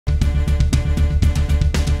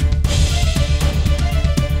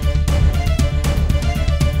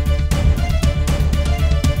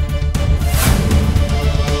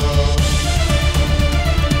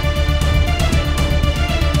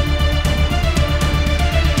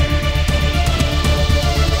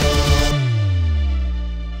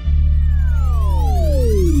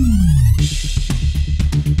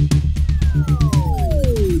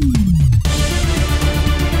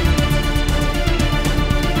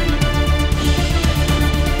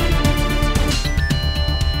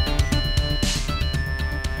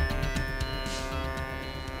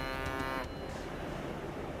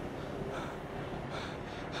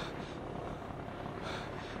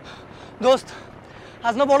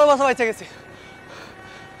আজ না বড় বাসা বাইচে গেছি।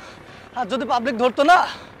 আর যদি পাবলিক ধরতো না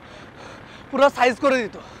পুরো সাইজ করে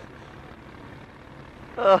দিত।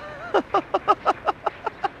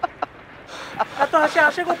 এত হাসি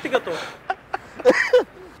আসে কোত্থেকে তো?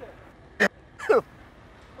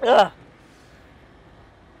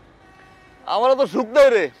 আমারও তো সুখ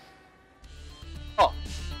দেয় রে।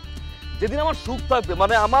 যেদিন আমার সুখ থাকবে,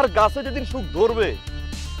 মানে আমার গাছে যেদিন সুখ ধরবে,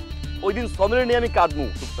 ওই দিন সমীরে নিয়ে আমি কাটবো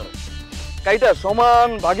সুখটা। কাইটা সমান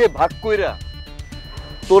ভাগে ভাগ কইরা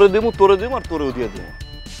তোরে দেবো আর তোরেও দিয়ে দেবো,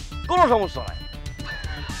 কোনো সমস্যা নাই।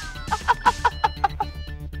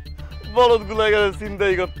 বলদ গুলা গেছে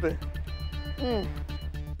চিন্তাই করতে।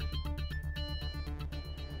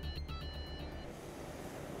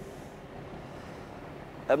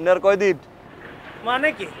 এমনি আর কয়দিন? মানে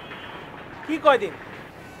কি? কি কয়দিন?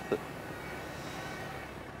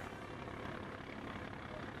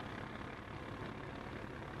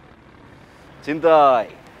 চিন্তাই,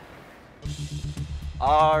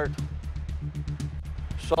 আর্ট,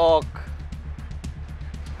 শখ,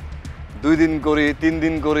 2 দিন করি 3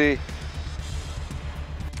 দিন করি,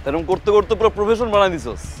 এরকম করতে করতে পুরো প্রফেশন বানাই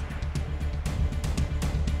দিছস।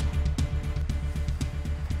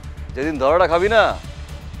 যেদিন ধরাটা খাবি না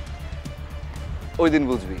ওই দিন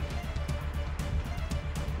বুঝবি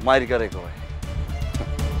মায়ের কারে কয়।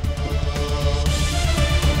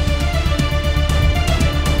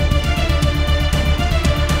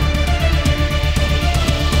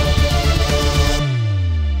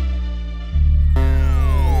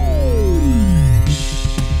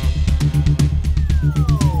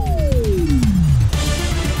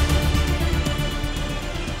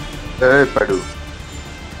 এই পাডু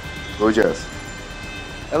কই যাস?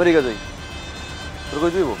 আমেরিকা যাই। তোর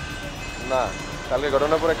কই দিব? না, কালকে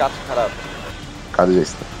ঘটনা পরে কাজ খারাপ, কাজে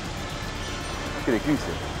যাইস না। কি রে, কি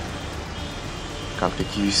হইছে? কালকে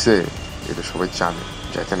কি হইছে এটা সবাই জানে,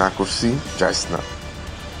 যাইতে না করছি যাইস না,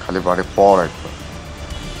 খালি বারে পর একবার।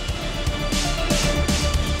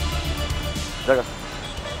 জায়গা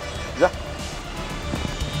যা।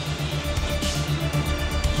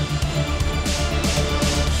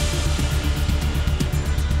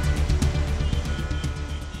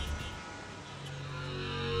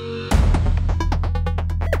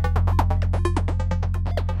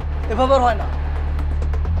 এভাবে হয় না,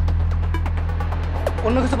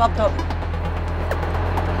 অন্য কিছু ভাবতে হবে।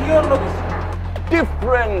 কি অন্য কিছু?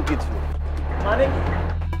 ডিফারেন্ট কিছু। মানে কি?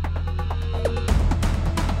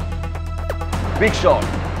 Big shot,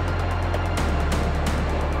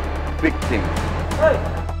 big thing. এই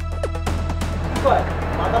কি কয়?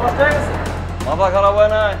 মাথা নষ্ট হয়ে গেছে? মাথা খারাপ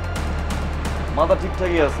হয় না, মাথা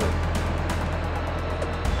ঠিকঠাকই আছে।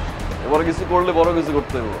 এবার কিছু করলে বড় কিছু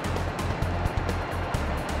করতে হবে।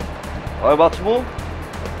 হয় বাঁচবো,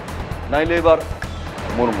 নাইলে এবার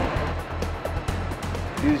মরবো।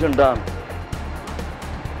 ডিসিশন ডান।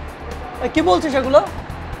 কি বলছিস এগুলো?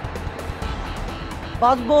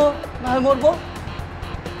 বাঁচবো না হয় মরবো?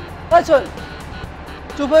 চল,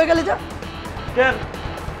 চুপ হয়ে গেলি যা। কেন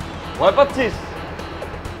ভয় পাচ্ছিস?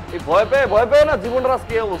 এই ভয় পেয়ে না জীবনটা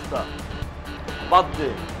আজকে এই অবস্থা। বাদ দে,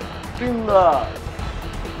 চিন্তা।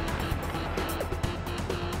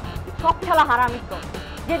 সব খেলা হারামি তো,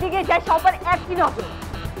 যেদিকে যায় সবার একই নজর।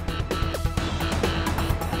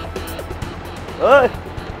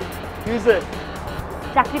 কি হয়েছে?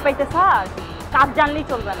 চাকরি পাইতে স্যার কাজ জানলেই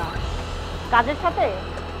চলবে না, কাজের সাথে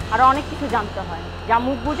আরো অনেক কিছু জানতে হয়, যা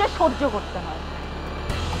মুখ বুঝে সহ্য করতে হয়।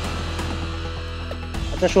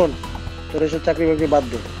 আচ্ছা শোন, তোর এসব চাকরি বাকরি বাদ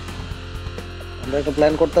দে, আমরা একটা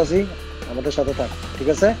প্ল্যান করতেছি, আমাদের সাথে থাক, ঠিক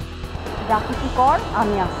আছে? যা কিছু কর,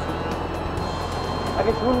 আমি আসছি।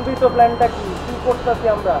 আগে শুনবি তো প্ল্যানটা কি, কি করতেছি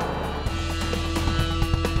আমরা।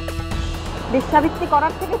 বেশ্যাবৃত্তি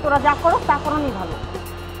করার থেকে তোরা যা করো তা করোনি ভালো।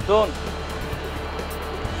 শোন,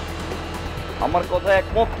 আমার কথা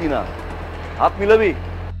একমত কিনা হাত মিলাবি?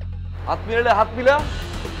 হাত মিলালে হাত মিলা,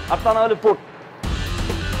 আর তা না হলে পোট।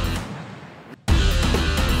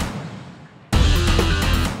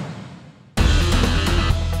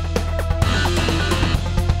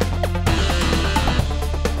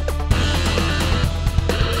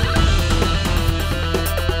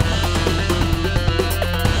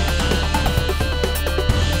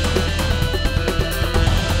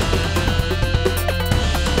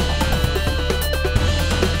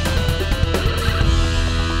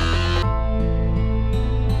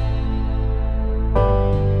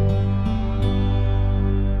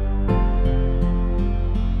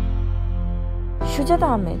 সুজাতা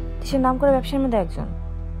আহমেদ দেশের নাম করে ব্যবসার মধ্যে একজন,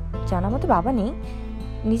 জানা মতো বাবা নেই,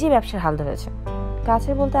 নিজেই ব্যবসার হাল ধরেছে।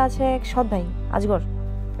 কাছে বলতে আছে এক সৎ ভাই আজগর।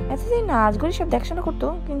 এতদিন না আজগরই সব দেখাশোনা করতো,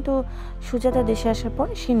 কিন্তু সুজাতা দেশে আসার পর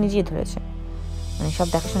সে নিজেই ধরেছে। মানে সব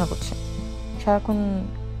দেখাশোনা করছে, সারাক্ষণ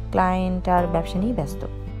ক্লায়েন্ট আর ব্যবসা নিয়ে ব্যস্ত।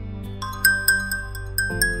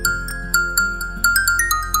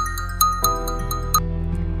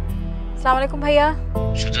 আসসালামু আলাইকুম ভাইয়া।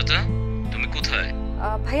 সুজাতা, তুমি কোথায়?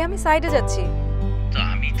 ভাইয়া আমি সাইডে যাচ্ছি। তা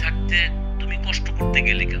আমি থাকতে তুমি কষ্ট করতে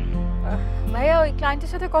গেলে কেন? ভাইয়া ওই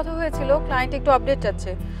ক্লায়েন্টের সাথে কথা হয়েছিল, ক্লায়েন্ট একটু আপডেট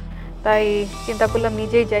চাচ্ছে, তাই চিন্তা করলাম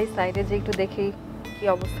নিজেই যাই সাইডে, যে একটু দেখি কি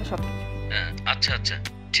অবস্থা সবকিছু। আচ্ছা আচ্ছা,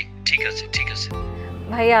 ঠিক আছে ঠিক আছে।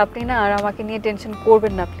 ভাইয়া আপনি না আর আমাকে নিয়ে টেনশন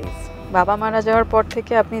করবেন না প্লিজ। বাবা মারা যাওয়ার পর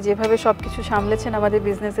থেকে আপনি যেভাবে সবকিছু সামলেছেন আমাদের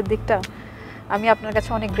বিজনেসের দিকটা, আমি আপনার কাছে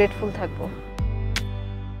অনেক গ্রেটফুল থাকবো।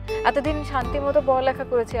 এতদিন শান্তি মতো পড়ালেখা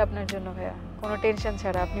করেছি আপনার জন্য ভাইয়া, কোনো টেনশন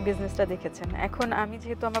ছাড়া আপনি বিজনেসটা দেখেছেন। এখন আমি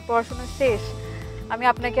যেহেতু আমার পড়াশোনা শেষ, আমি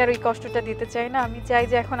আপনাকে আর ওই কষ্টটা দিতে চাই না। আমি চাই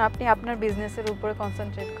যে এখন আপনি আপনার বিজনেসের উপরে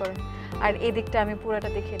কনসেন্ট্রেট করেন, আর এই দিকটা আমি পুরোটা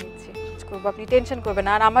দেখে নিচ্ছি করবো, আপনি টেনশন করবেন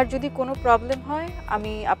না। আর আমার যদি কোনো প্রবলেম হয়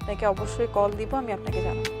আমি আপনাকে অবশ্যই কল দিব, আমি আপনাকে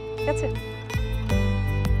জানাবো, ঠিক আছে?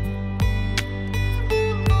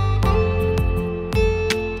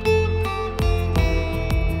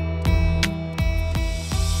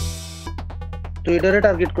 তুই এটারে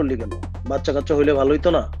টার্গেট করলি কেন? বাচ্চা কাচ্চা হইলে ভালোই তো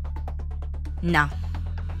না? না,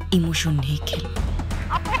 ইমোশন নেই খেল।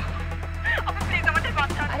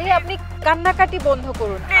 আরে আপনি কান্নাকাটি বন্ধ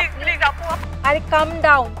করুন প্লিজ আপু। আরে কাম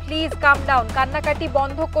ডাউন প্লিজ, কাম ডাউন। কান্নাকাটি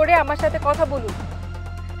বন্ধ করে আমার সাথে কথা বলুন।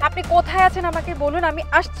 আপনি কোথায় আছেন আমাকে বলুন, আমি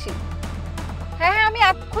আসছি। হ্যাঁ হ্যাঁ আমি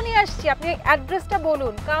এক্ষুনি আসছি, আপনি অ্যাড্রেসটা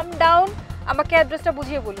বলুন। কাম ডাউন, আমাকে অ্যাড্রেসটা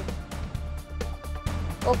বুঝিয়ে বলুন।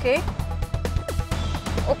 ওকে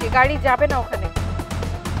ওকে, গাড়ি যাবে না ওখানে।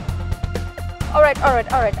 অলরাইট অলরাইট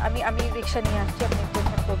অলরাইট, আমি রিক্সা নিয়ে আসছি, আপনি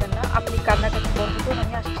টেনশন করবেন না। আপনি কান্নাকাটি বন্ধ করুন,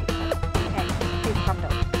 আমি আসছি। হ্যাঁ please come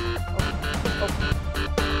down. Okay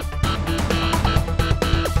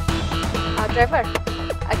driver,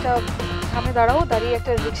 একটা সামনে দাঁড়াও, দাঁড়িয়ে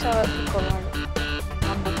একটা রিক্সা ঠিক করো। আর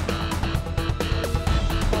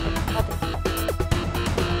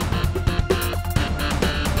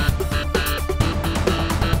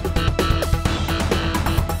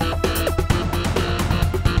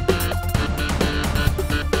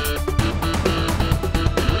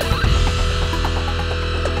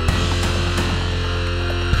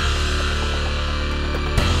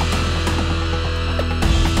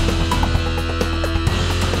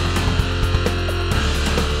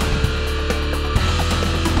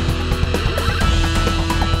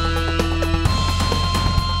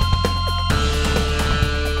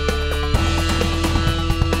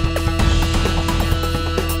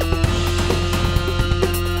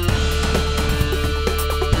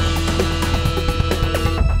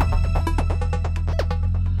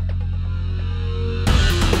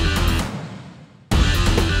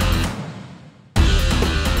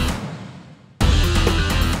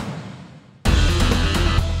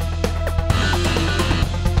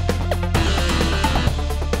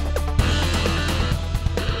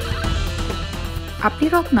আপনি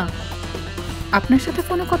রত্না, আপনার সাথে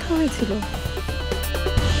ফোনে কথা হয়েছিল?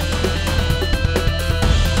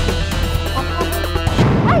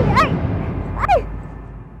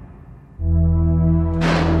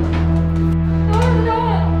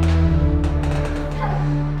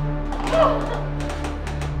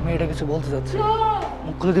 মেয়েটা কিছু বলতে যাচ্ছে,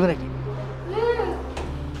 মুখ খুলে দিবে নাকি?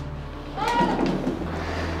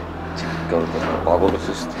 পাগল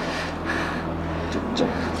আছিস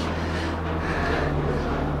চুপচাপ।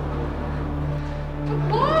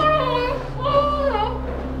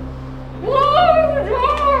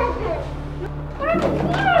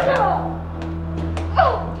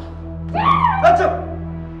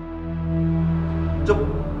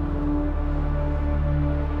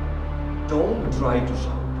 Don't try to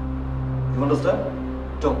shout. You understand?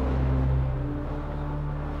 Don't.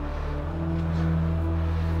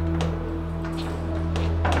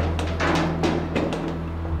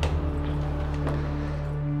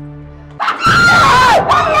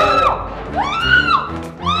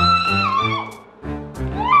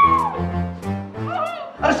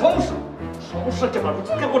 আরে সমস্যা কেন? আপনি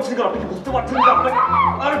চিন্তা করছেন কেন? আপনি কি বুঝতে পারছেন যে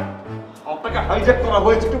আপনাকে হাইজ্যাক করা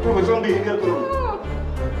হয়েছে? একটু প্রফেশনাল বিহেভিয়ার করুন।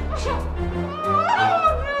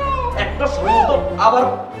 একটা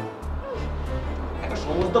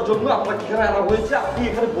সমস্যার জন্য আপনাকে এখানে আনা হয়েছে। আপনি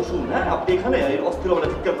এখানে বসুন, হ্যাঁ আপনি এখানে অস্থির হবে না,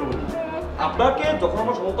 চিৎকার করবেন। আপনাকে যখন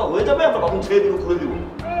আমার সমস্যা হয়ে যাবে আমরা বাথরুম ছেড়ে দিব, খুলে দিব।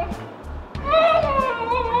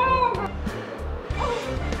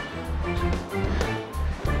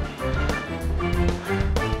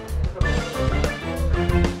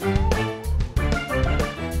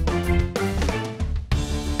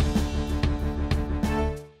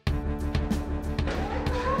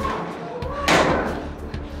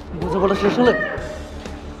 বুঝে বলা শেষ হলে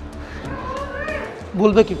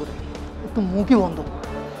বলবে কি করে? একটু মুখই বন্ধ।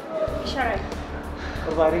 ইশারায়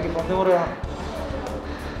তোর বাইরে কি বন্ধ করে?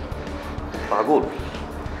 পাগল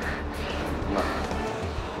না,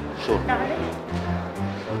 শোন,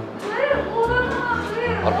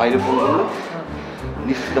 আর বাইরে ফোন করলে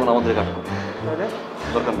নিশ্চিত আমরা আমাদের কাজ করবো,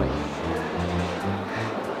 দরকার নাই,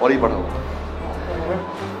 পরেই পাঠাবো।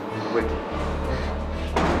 Wait,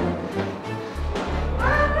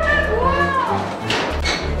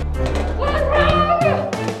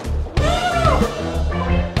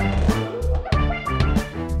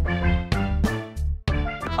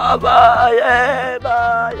 abaye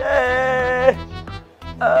baye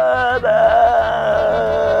abaye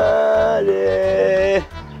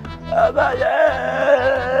abaye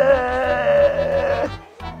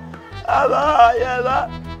abaye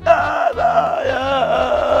abaye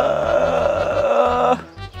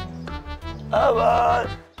abaye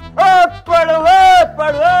padwe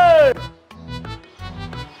padwe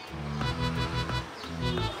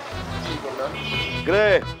grey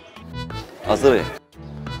আসরে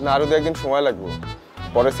না, আরো 2 একদিন সময় লাগবে।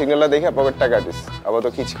 পরে সিগন্যালটা দেখে পকেটটা কাটিস, আবার তো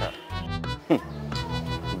খিচখা।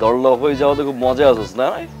 দরলভ হয়ে যাওয়া তো খুব মজা আসছ না?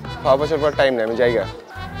 খাওয়া বসার পর টাইম নেই, আমি জায়গা।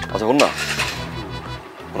 আচ্ছা বল না,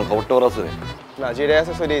 কোনো খবর টবর আছে? না, যেটাই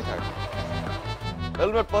আছে সেটাই থাক।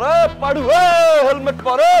 হেলমেট পরে পাড়ু, হেলমেট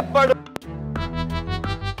পরে পাড়ু।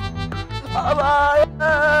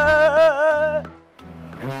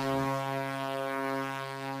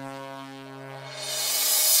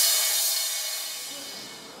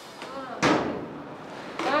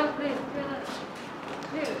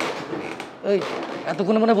 এই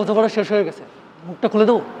এতক্ষণে মানে বোঝাপড়া শেষ হয়ে গেছে, মুখটা খুলে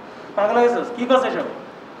দেবো? পাগল হয়ে গেছিস? কি করছিস সব?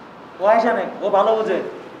 ও আয়সা নেই, ও ভালো বোঝে।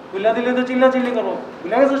 খুলে দিলে তো চিল্লা চিল্লি করবো,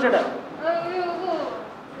 ভুলে গেছো সেটা?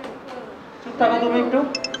 চুপ থাকো তুমি একটু।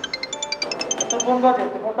 তোর ফোন বাজে,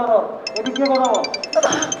 তোর ফোনটা ধর, এদিক দিয়ে কথা বল।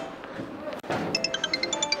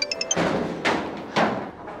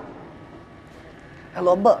 হ্যালো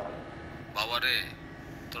আব্বা। বাবারে,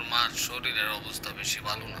 তোর মার শরীরের অবস্থা বেশি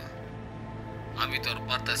ভালো না, আমি তোর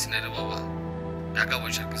পারতাছি না রে বাবা। টাকা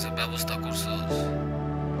পয়সার কিছু ব্যবস্থা করছস?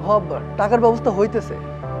 হ আব্বা, টাকার ব্যবস্থা হইতেছে,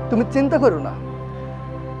 তুমি চিন্তা করো না,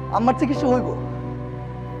 আমার চিকিৎসা হইব।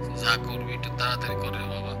 যা করবি একটু তাড়াতাড়ি কর রে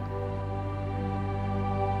বাবা।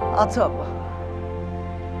 আচ্ছা আব্বা।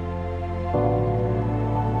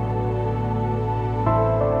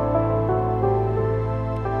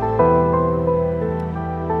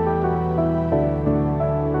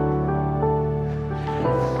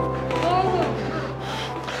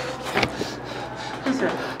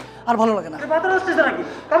 আর ভালো লাগে না। বাতার আসতেছে নাকি?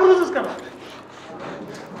 কাপড় বুঝছিস কেন?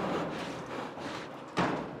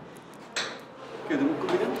 কে তুমি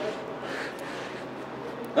কবি না?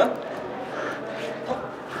 হ্যাঁ?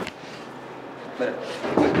 বেরে,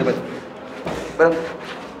 বেরে, বেরে,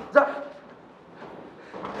 যা।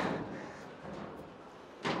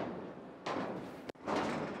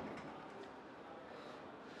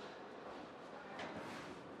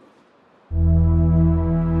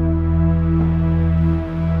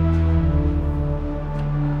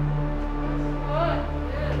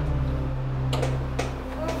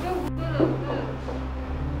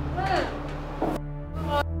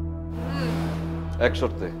 এক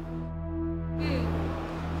শর্তে,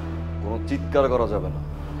 কোনো চিৎকার করা যাবে না।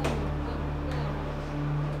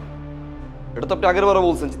 এটা তো আপনি আগের বারও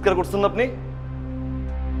বলছেন, চিৎকার করছেন না আপনি?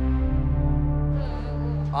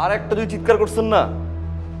 আর একটা যদি চিৎকার করছেন না,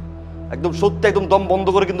 একদম সত্যি একদম দম বন্ধ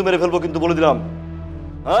করে কিন্তু মেরে ফেলবো, কিন্তু বলে দিলাম।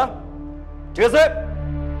 হ্যাঁ, ঠিক আছে?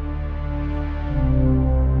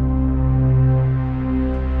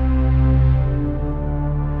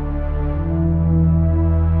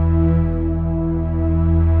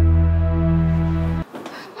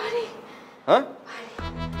 হ্যাঁ,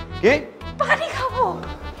 কি পানি খাবো,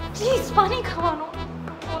 প্লিজ পানি খাওয়ানো।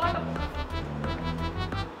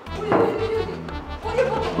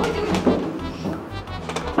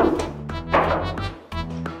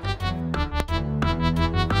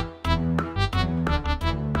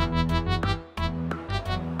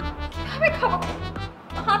 কিভাবে খাবো?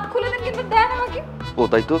 হাত খুলে দেন, কিন্তু দেন আমাকে। ও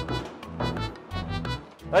তাই তো,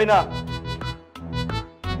 তাই না?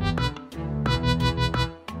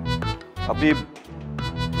 আপনি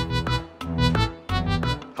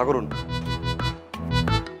করুন।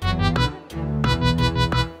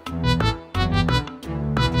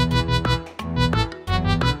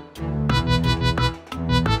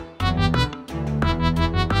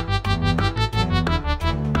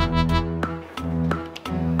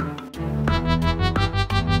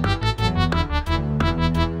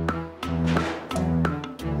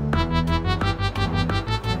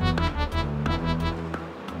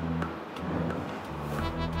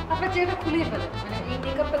 আপনার চেহারা খুলে দিয়ে ফেলেন, মানে এই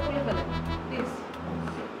মেকআপটা খুলে ফেলেন প্লিজ।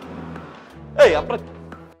 এই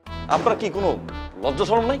আপনার কি কোনো লজ্জা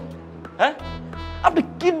শরম নাই? হ্যাঁ, আপনি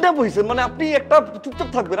কিডন্যাপ হয়েছেন, মানে আপনি একটা চুপচাপ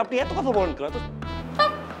থাকবেন, আপনি এত কথা বলেন কেন?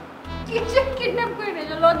 কিডন্যাপ করে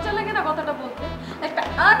নিয়েছে, লজ্জা লাগে না কথাটা বলতে? একটা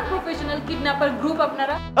আনপ্রফেশনাল কিডন্যাপার গ্রুপ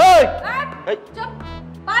আপনারা। চুপ,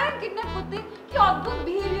 পারেন কিডন্যাপ করতে? কি অদ্ভুত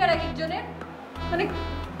বিহেভিয়ার এক একজনের, মানে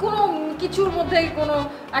কোনো কিছুর মধ্যে কোনো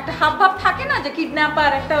একটা হাবভাব থাকে না যে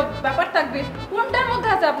কিডন্যাপার একটা ব্যাপার থাকবে, কোনটার মধ্যে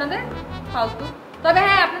আছে আপনাদের? ফালতু। তবে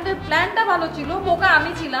হ্যাঁ, আপনাদের প্ল্যানটা ভালো ছিল, বোকা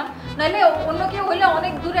আমি ছিলাম, নাহলে অন্য কেউ হইলে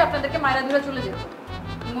অনেক দূরে আপনাদেরকে মারা দূরে চলে যেত।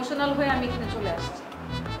 ইমোশনাল হয়ে আমি এখানে চলে আসছি।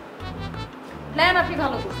 প্ল্যান আপনি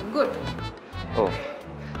ভালো করছেন, গুড। O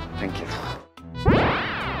thank you.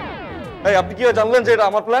 এই আপনি কি জানলেন যে এটা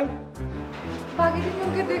আমার প্ল্যান? বাকিদের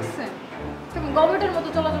মুখে দেখছেন কেমন গভর্নমেন্টের মতো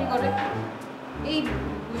চলাচল করে। এই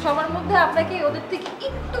সবার মধ্যে আপনাকে ওদের থেকে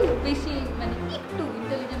একটু বেশি, মানে একটু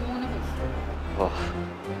ইন্টেলিজেন্ট মনে হচ্ছে।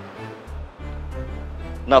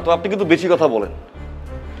 না তো, আপনি কিন্তু বেশি কথা বলেন।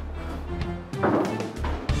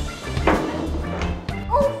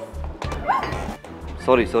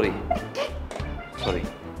 Sorry sorry sorry.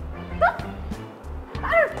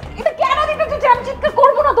 এটা কেন দিতে যে আমি চিৎকার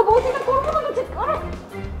করবো না তো, বলছি না করবো না তো চিৎকার।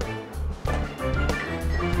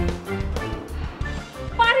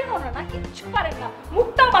 পারেন না, কিচ্ছু পারেন না,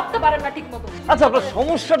 মুখটাও বাঁধতে পারেন না ঠিক মতো। আচ্ছা, আপনার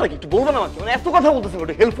সমস্যাটা কি একটু বলবেন আমাকে? মানে এত কথা বলতেছেন,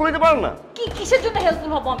 ওটা হেল্পফুল হতে পারেন না? কি কিসের জন্য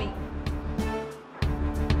হেল্পফুল হব আমি?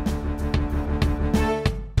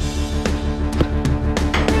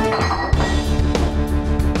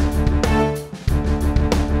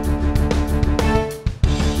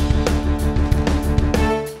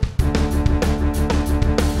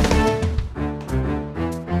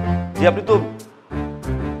 যে আপনি তো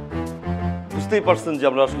বুঝতেই পারছেন যে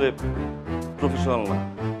আমরা আসলে প্রফেশনাল না।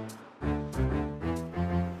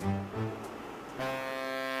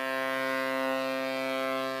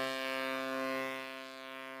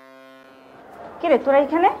 কিরে তোরা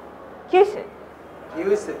এখানে কি হয়েছে? কি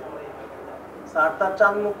হয়েছে? স্যার তার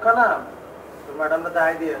চাঁদ মুখখানা তোর ম্যাডামটা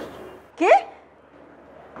দেখাই দিয়ে আসছে। কে?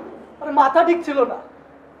 আরে মাথা ঠিক ছিল না,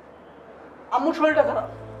 আম্মুর শরীরটা খারাপ,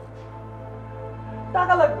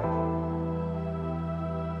 টাকা লাগবে,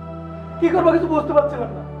 কি করবো কিছু বুঝতে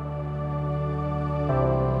পারছিলাম না।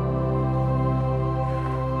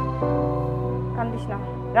 কান্দিস না।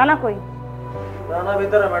 রানা কই? রানা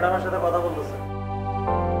ভিতরে ম্যাডামের সাথে কথা বলতেছে।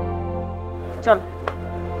 চল।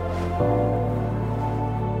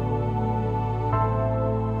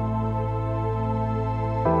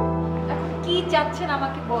 কি চাচ্ছেন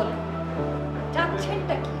আমাকে বলেন,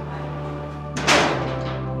 চাচ্ছেনটা কি?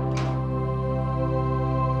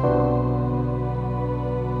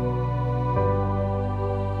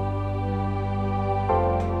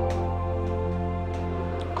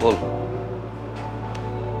 খোল।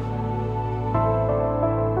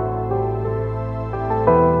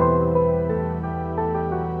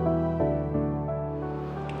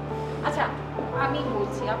 আচ্ছা আমি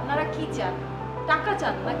বলছি, আপনারা কি চান? টাকা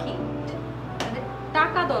চান নাকি?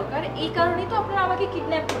 টাকা দরকার, এই কারণেই তো আপনারা আমাকে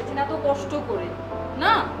কিডন্যাপ করেছেন এত কষ্ট করে,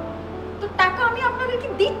 না? তো টাকা আমি আপনাদেরকে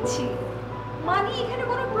দিচ্ছি, মানি এখানে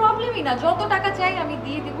কোনো প্রবলেমই না, যত টাকা চাই আমি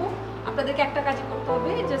দিয়ে দিব। আপনাদেরকে একটা কাজ করতে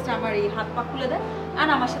হবে, জাস্ট আমার এই হাত পা খুলে দেন আর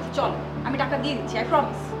আমার সাথে চল, আমি টাকা দিয়ে দিচ্ছি, আই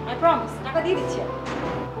প্রমিস টাকা দিয়ে দিচ্ছি।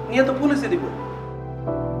 নিয়ে তো পুলিশে দিব।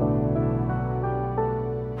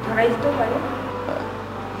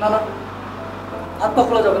 না না, হাত পা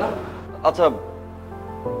খোলা যাবে না। আচ্ছা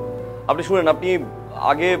আপনি শুনেন, আপনি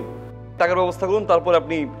আগে টাকার ব্যবস্থা করুন, তারপরে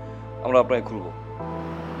আমরা আপনাকে খুলবো।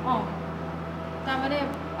 তার মানে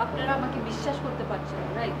আপনারা আমাকে বিশ্বাস করতে পারছেন,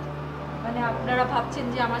 রাইট? মানে আপনারা ভাবছেন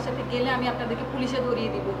যে আমার সাথে গেলে আমি আপনাদেরকে পুলিশে ধরিয়ে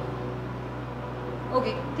দিব।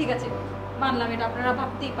 ওকে ঠিক আছে, মানলাম, এটা আপনারা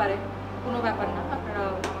ভাবতেই পারেন, কোনো ব্যাপার না, আপনারা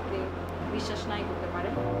আমাকে বিশ্বাস নাই করতে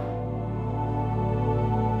পারেন।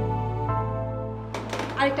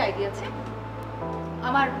 আরেকটা আইডিয়া আছে,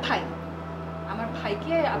 আমার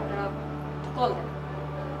ভাইকে আপনারা কল দেন,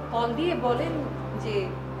 কল দিয়ে বলেন যে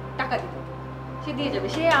টাকা দিতে, সে দিয়ে যাবে।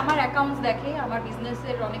 সে আমার অ্যাকাউন্টস দেখে, আমার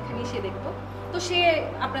বিজনেসের অনেকখানি সে দেখতো, তো সে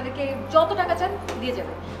আপনাদেরকে যত টাকা চান দিয়ে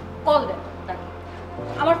যাবে। কল দেন তাকে।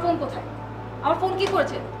 আমার ফোন কোথায়? আমার ফোন কি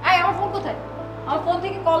করেছে? আমার ফোন কোথায়? আমার ফোন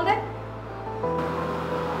থেকে কল দেন।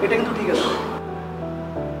 এটা কিন্তু ঠিক আছে।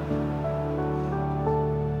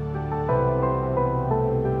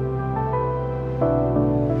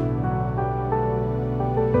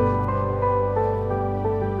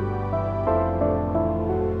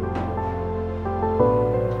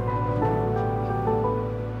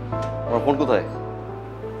 আমার ফোন কোথায়?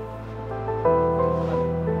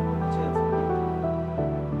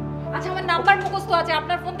 আচ্ছা আমার নাম্বার মুখস্থ আছে,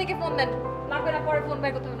 আপনার ফোন থেকে ফোন দেন, লাগবে না পরে ফোন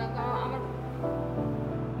বের করতে হবে না আমার।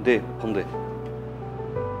 দে ফোন দে।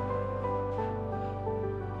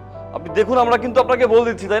 আপনি দেখুন আমরা কিন্তু আপনাকে বলে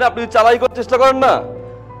দিচ্ছি তাই না, আপনি চালাই করার চেষ্টা করেন না।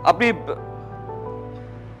 আপনি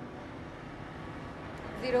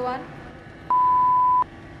 01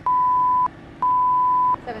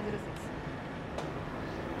 706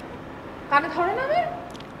 কানে ধরে না আমার।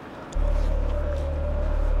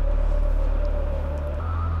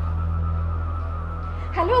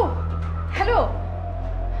 হ্যালো হ্যালো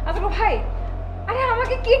আদর ভাই, আরে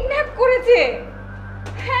আমাকে কিডন্যাপ করেছে।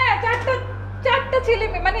 হ্যাঁ চারটা ছেলে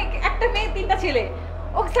মানে একটা মেয়ে 3টা ছেলে।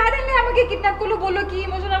 ও সাডেনলি আমাকে কিডন্যাপ করলো, বললো কি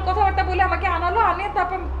ইমোশনাল কথাবার্তা বলে আমাকে আনালো, আনে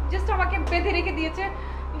তারপর জাস্ট আমাকে বেঁধে রেখে দিয়েছে,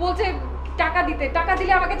 বলছে টাকা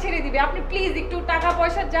দিলে আমাকে ছেড়ে দিবে। আপনি প্লিজ একটু টাকা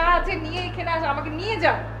পয়সা যা আছে নিয়ে এখানে আমাকে নিয়ে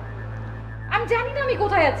যান। আমি জানি না আমি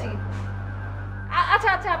কোথায় আছি। আচ্ছা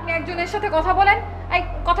আচ্ছা আপনি একজনের সাথে কথা বলেন, এই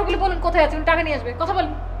কথা বলুন কোথায় আছেন, টাকা নিয়ে আসবে। কথা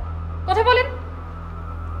বলেন।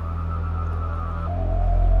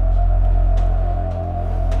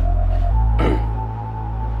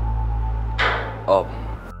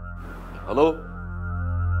 হ্যালো,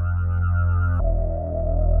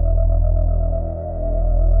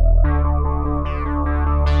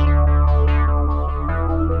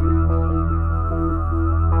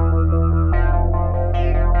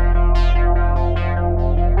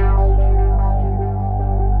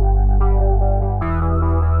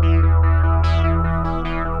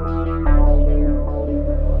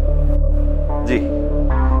 জি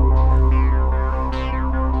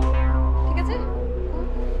ঠিক আছে,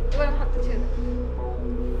 এবার হাতটা ছেড়ে দেন।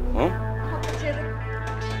 হুম হাতটা ছেড়ে দেন।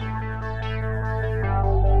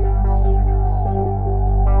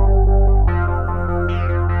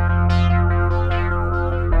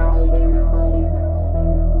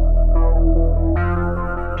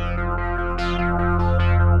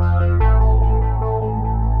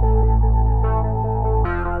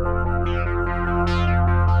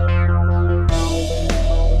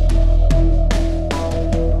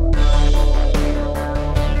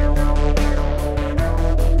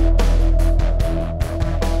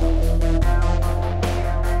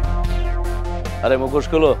 আরে মুখোশ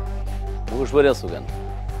খোলো, মুখোশ পরে আছো কেন?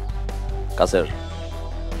 কাছের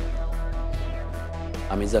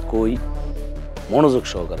আমি যা কই মনোযোগ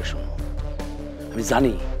সহকারে শোনো। আমি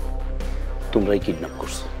জানি তোমরাই কিডন্যাপ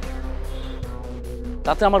করছো,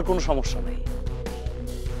 তাতে আমার কোনো সমস্যা নেই।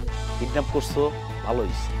 কিডন্যাপ করছো ভালো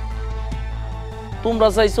হয়েছে। তোমরা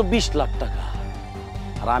চাইছো 20 লাখ টাকা,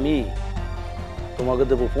 আর আমি তোমাকে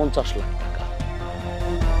দেবো 50 লাখ টাকা।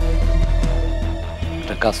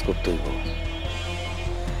 একটা কাজ করতে হইব,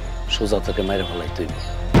 সোজা থেকে মেরে ফেলাইতে হইব।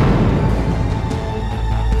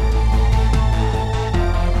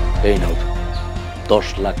 এই নাও 10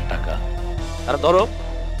 লাখ টাকা। আরে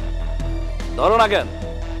ধরো না কেন,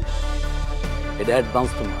 এটা অ্যাডভান্স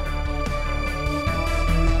তোমার।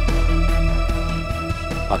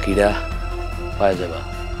 বাকিরা পায়ে যাবা,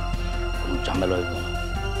 কোনো ঝামেলা হইব না।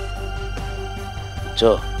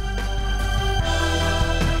 বুঝছো?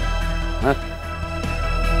 হ্যাঁ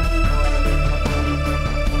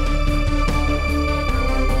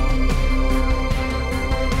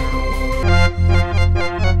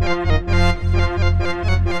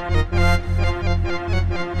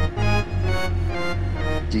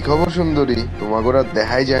কি খবর সুন্দরী? তোমাকে ওরা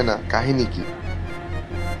দেখাই যায় না, কাহিনী কি?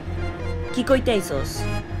 কি কইতে আইছস?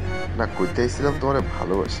 না কইতে আইছিলাম তোমারে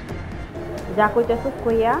ভালোবাসি। যা কইতেছস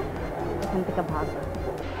কইয়া এখান থেকে ভাগ।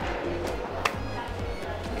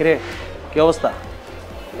 কিরে কি অবস্থা?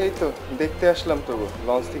 এই তো দেখতে আসলাম, তবু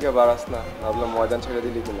লঞ্চ থেকে বাড়াস না, ভাবলাম ময়দান ছেড়ে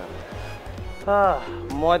দিলি কিনা।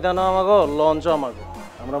 ময়দানও আমাগো, লঞ্চও আমাগো।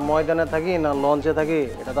 আমরা ময়দানে থাকি না লঞ্চে থাকি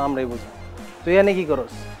এটা তো আমরাই বুঝি। তুই এনে কি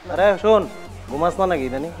করস? আরে শোন, ঘুমাস না নাকি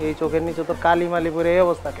জানি? এই চোখের নিচে তোর কালি মালি পরে এই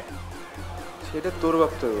অবস্থা কে? সেটা তোর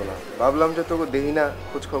ভাবতে হইব না, ভাবলাম যে তোকে দেখি না,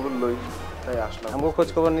 খোঁজ খবর লই, তাই আসলাম। আমাকে খোঁজ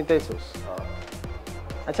খবর নিতে আইসস?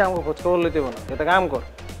 আচ্ছা আমাকে খোঁজ খবর লইতে না, এটা কাম কর।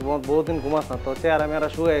 তুই বহুদিন ঘুমাস না, তোর চেহারা মেয়ারা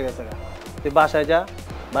শুয়ে গেছে গা। তুই বাসায় যা,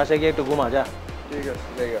 বাসায় গিয়ে একটু ঘুমা যা। ঠিক আছে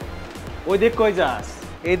জায়গা। ওই দিক কই যাস?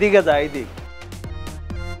 এইদিকে যা, এইদিক।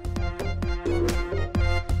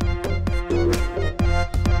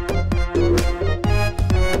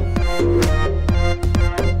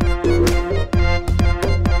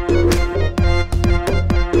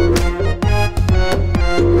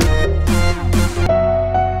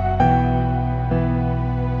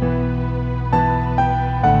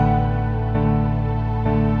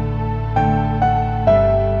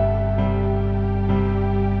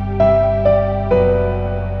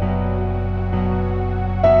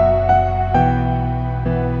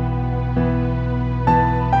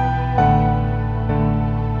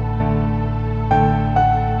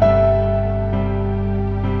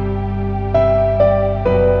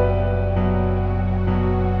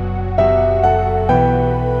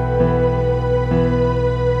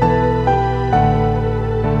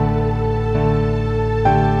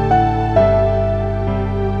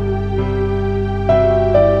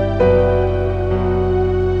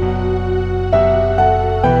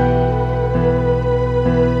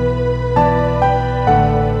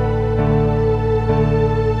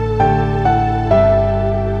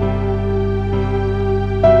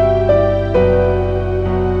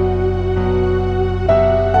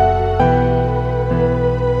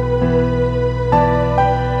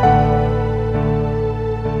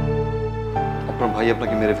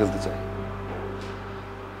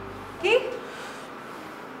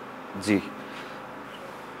 জি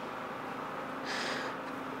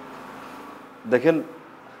দেখেন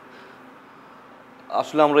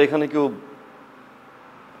আসলে আমরা এখানে কেউ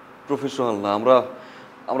প্রফেশনাল না,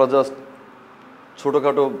 আমরা জাস্ট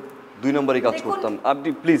ছোটখাটো 2 নম্বরই কাজ করতাম। আপনি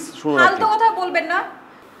প্লিজ শুনুন। ফালতু কথা বলবেন না।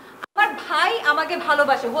 আমার ভাই আমাকে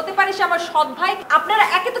ভালোবাসে, হতে পারে সে আমার সৎ ভাই। আপনারা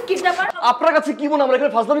একে তো কিডন্যাপার। আপনার কাছে কি মনে আমরা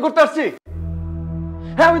এখানে ফাজলামি করতে আসছি?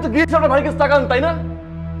 হ্যাঁ আমি তো গিয়েছি আপনার ভাইয়ের কাছে টাকা আনতে, তাই না?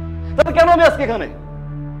 তাহলে কেন আমি আজকে এখানে?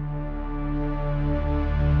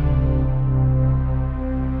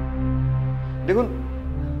 দেখুন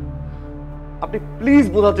আপনি প্লিজ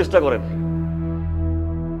বোঝার চেষ্টা করেন।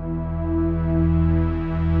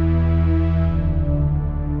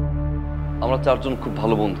 আমরা 4 জন খুব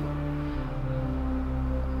ভালো বন্ধু,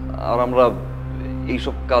 আর আমরা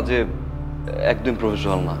এইসব কাজে একদম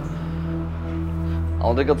প্রফেশনাল না।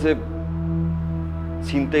 আমাদের কাছে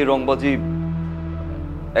ছিনতাই রংবাজি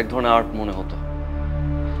এক ধরনের আর্ট মনে হতো,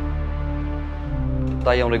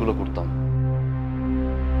 তাই আমরা এগুলো করতাম।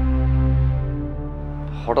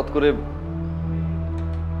 হঠাৎ করে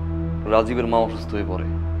রাজীবের মা অসুস্থ হয়ে পড়ে।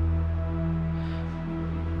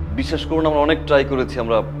 বিশ্বাস করুন আমরা অনেক ট্রাই করেছি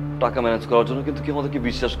আমরা টাকা ম্যানেজ করার জন্য, কিন্তু কেউ আমাদেরকে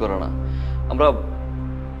বিশ্বাস করে না। আমরা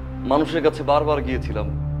মানুষের কাছে বারবার গিয়েছিলাম,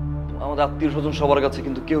 আমাদের আত্মীয় স্বজন সবার কাছে,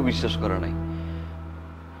 কিন্তু কেউ বিশ্বাস করে নাই।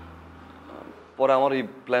 পরে আমার এই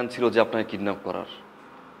প্ল্যান ছিল যে আপনাকে কিডন্যাপ করার।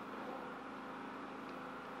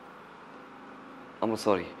 আমরা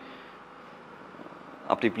সরি,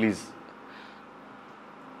 আপনি প্লিজ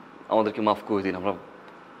আমাদেরকে মাফ করে দিন, আমরা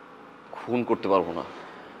খুন করতে পারবো না।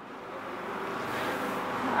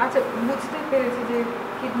 আচ্ছা বুঝতে পেরেছি যে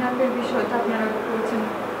কিডন্যাপের বিষয়টা আপনারা করেছেন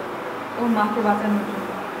ওর মাকে বাঁচানোর জন্য।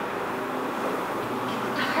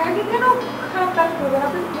 আগে কেন খারাপ কাজ করবেন?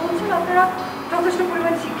 আপনি বলছেন আপনারা যথেষ্ট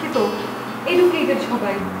পরিমাণ শিক্ষিত, এডুকেটেড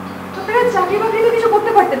সবাই, আপনারা চাকরি বাকরি তো কিছু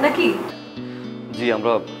করতে পারতেন নাকি? জি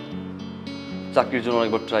আমরা চাকরির জন্য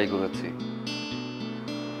অনেকবার ট্রাই করেছি,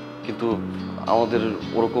 কিন্তু আমাদের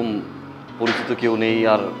ওরকম পরিচিত কেউ নেই,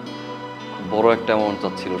 আর খুব বড় একটা অ্যামাউন্ট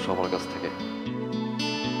চাচ্ছিল সবার কাছ থেকে,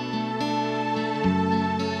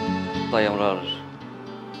 তাই আমরা আর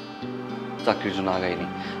চাকরির জন্য আগাইনি।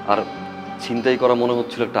 আর ছিনতাই করা মনে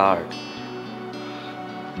হচ্ছিল একটা আর্ট,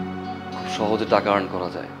 খুব সহজে টাকা আর্ন করা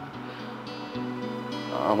যায়।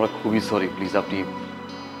 আমরা খুবই সরি, প্লিজ আপনি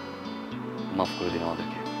মাফ করে দিন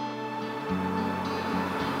আমাদেরকে।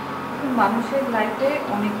 মানুষের লাইফে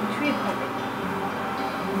অনেক কিছুই ঘটে,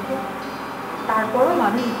 তারপরও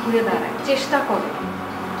মানুষ ঘুরে দাঁড়ায়, চেষ্টা করে।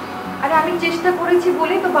 আরে আমি চেষ্টা করেছি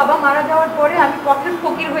বলেই তো বাবা মারা যাওয়ার পরে আমি পথের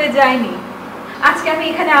ফকির হয়ে যাইনি, আজকে আমি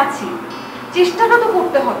এখানে আছি। চেষ্টাটা তো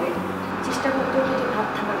করতে হবে, চেষ্টা করতে হলে তো ভাব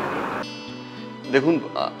থাকা লাগে। দেখুন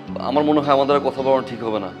আমার মনে হয় আমাদের কথা বলানো ঠিক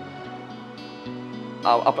হবে না।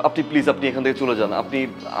 আপনি প্লিজ আপনি এখান থেকে চলে যান। আপনি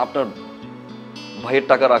আপনার ভাইয়ের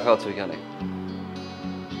টাকা রাখা আছে এখানে।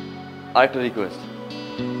 আরেকটা রিকোয়েস্ট,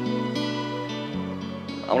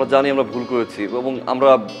 আমরা জানি আমরা ভুল করেছি এবং আমরা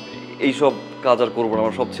এইসব কাজ আর করবো না,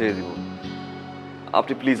 আমরা সব ছেড়ে দিব।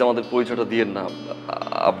 আপনি প্লিজ আমাদের পরিচয়টা দিয়েন না,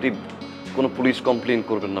 আপনি কোনো পুলিশ কমপ্লেন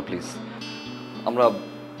করবেন না প্লিজ। আমরা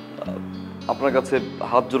আপনার কাছে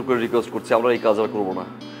হাত জোর করে রিকোয়েস্ট করছি, আমরা এই কাজ আর করবো না।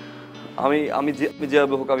 আমি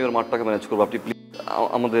যেভাবে হোক আমি ওর মার টাকা ম্যানেজ করবো। আপনি প্লিজ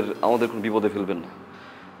আমাদের কোনো বিপদে ফেলবেন না।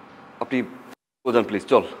 আপনি যান প্লিজ,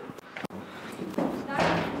 চল।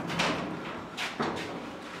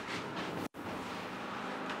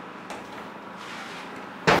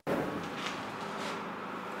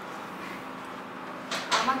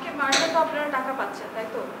 আমাকে মারলে তো আপনারা টাকা পাচ্ছেন, তাই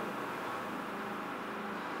তো?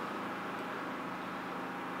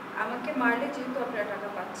 আমাকে মারলে যেহেতু আপনারা টাকা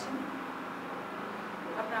পাচ্ছেন,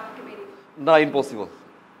 আপনারা আমাকে মেরে দিন। না, ইম্পসিবল,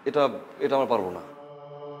 এটা আমরা পারবো না।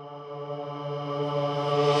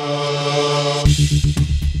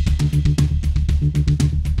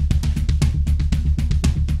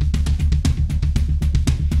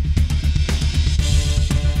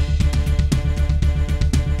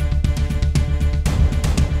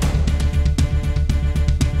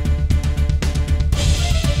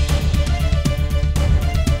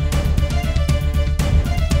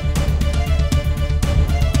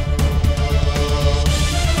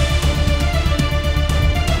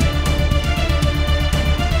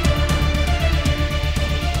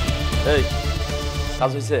 এই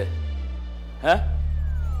কাজ হয়েছে? হ্যাঁ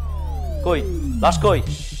কই লাশ কই?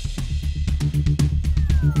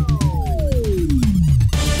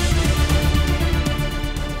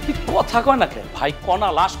 তুই কথা কয় না কেন ভাই? কনা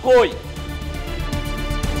লাশ কই?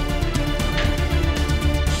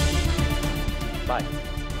 ভাই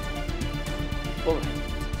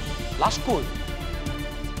লাশ কই?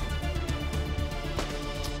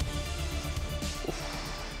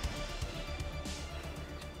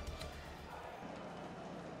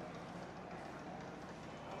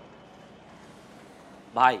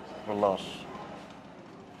 ভাই লস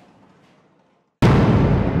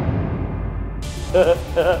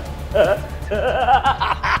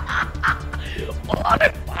আরে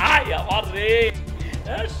ভাই আমার রে,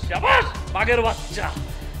 শাবাশ বাঘের বাচ্চা।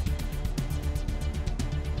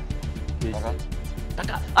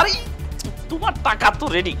 টাকা, আরে তোমার টাকা তো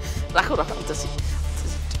রেডি, রাখো রাখো, আনতেছি,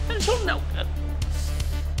 টেনশন নাও।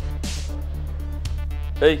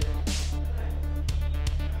 এই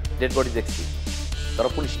ডেড বডি দেখছি, তারা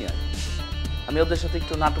পুলিশ নিয়ে আয়, আমি ওদের সাথে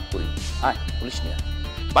একটু নাটক করি। আয় পুলিশ নিয়ে আয়।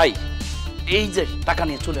 ভাই এই যে টাকা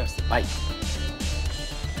নিয়ে চলে আসছে, ভাই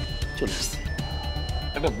চলে আসছে।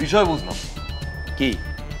 একটা বিষয় বুঝলাম। কি?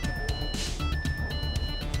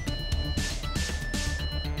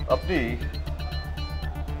 আপনি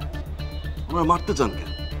ওনার মারতে চান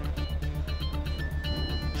কেন?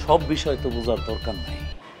 সব বিষয় তো বোঝার দরকার নাই।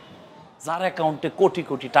 যার অ্যাকাউন্টে কোটি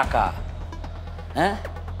কোটি টাকা, হ্যাঁ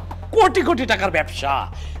কোটি কোটি টাকার ব্যবসা,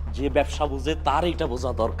 যে ব্যবসা বুঝে তার এটা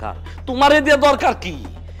বোঝা দরকার। তোমার এ দিয়ে দরকার কি?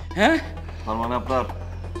 হ্যাঁ তার মানে আপনার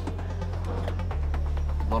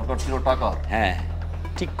দরকার ছিল টাকা? হ্যাঁ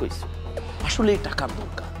ঠিক কইছো, আসলে এই টাকার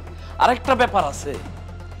দরকার। আরেকটা ব্যাপার আছে,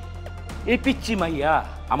 এই পিচ্চি মাইয়া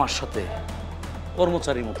আমার সাথে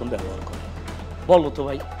কর্মচারীর মতন ব্যবহার করে। বলো তো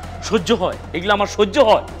ভাই, সহ্য হয় এগুলো? আমার সহ্য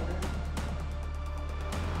হয়?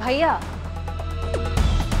 ভাইয়া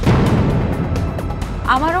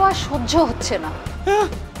আমারও আর সহ্য হচ্ছে না।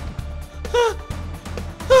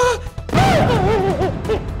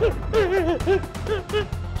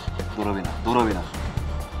 দৌড়াবি না, দৌড়াবি না।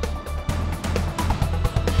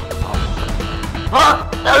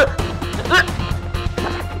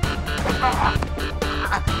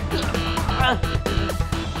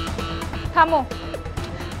 থামো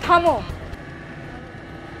থামো,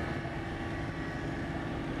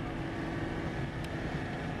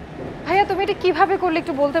 ভাইয়া তুমি এটা কিভাবে করলে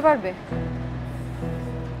একটু বলতে পারবে?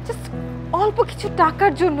 জাস্ট অল্প কিছু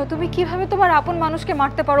টাকার জন্য তুমি কিভাবে তোমার আপন মানুষকে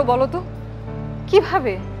মারতে পারো বলো তো?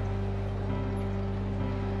 কিভাবে?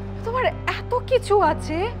 তোমার এত কিছু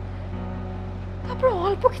আছে, তারপর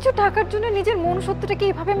অল্প কিছু টাকার জন্য নিজের মনুষ্যত্বটাকে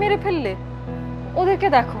এইভাবে মেরে ফেললে। ওদেরকে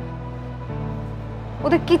দেখো,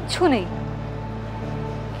 ওদের কিচ্ছু নেই,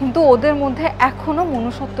 কিন্তু ওদের মধ্যে এখনো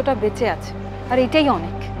মনুষ্যত্বটা বেঁচে আছে, আর এটাই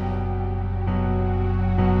অনেক।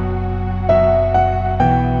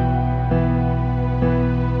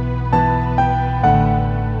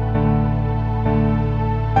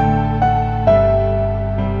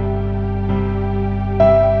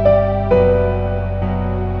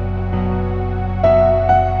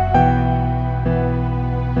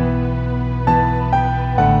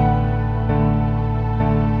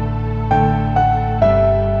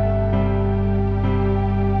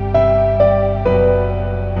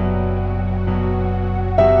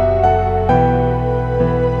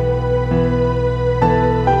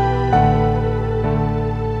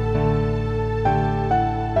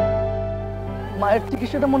 মায়ের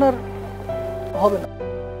চিকিৎসাটা মনে আর হবে না।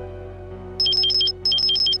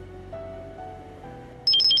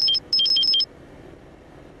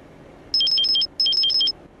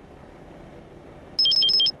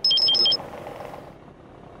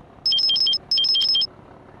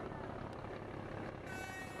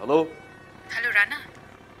 হ্যালো। হ্যালো রানা।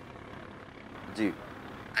 জি।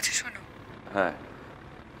 আচ্ছা শোনো, হ্যাঁ,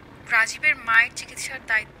 রাজীবের মায়ের চিকিৎসার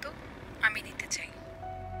দায়িত্ব আমি নিতে চাই,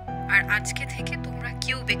 আর আজকে থেকে তোমরা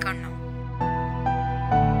কেউ বেকার নাও।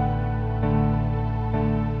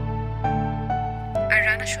 আর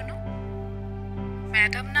রানা শোনো,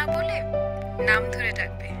 ম্যাডাম না বলে নাম ধরে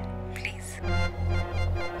ডাকবে প্লিজ।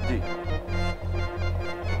 জি।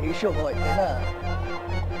 এইসব হয় তাই না?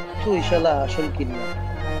 তুই শালা আসল কিনা,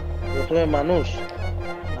 প্রথমে মানুষ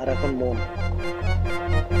আর এখন মন।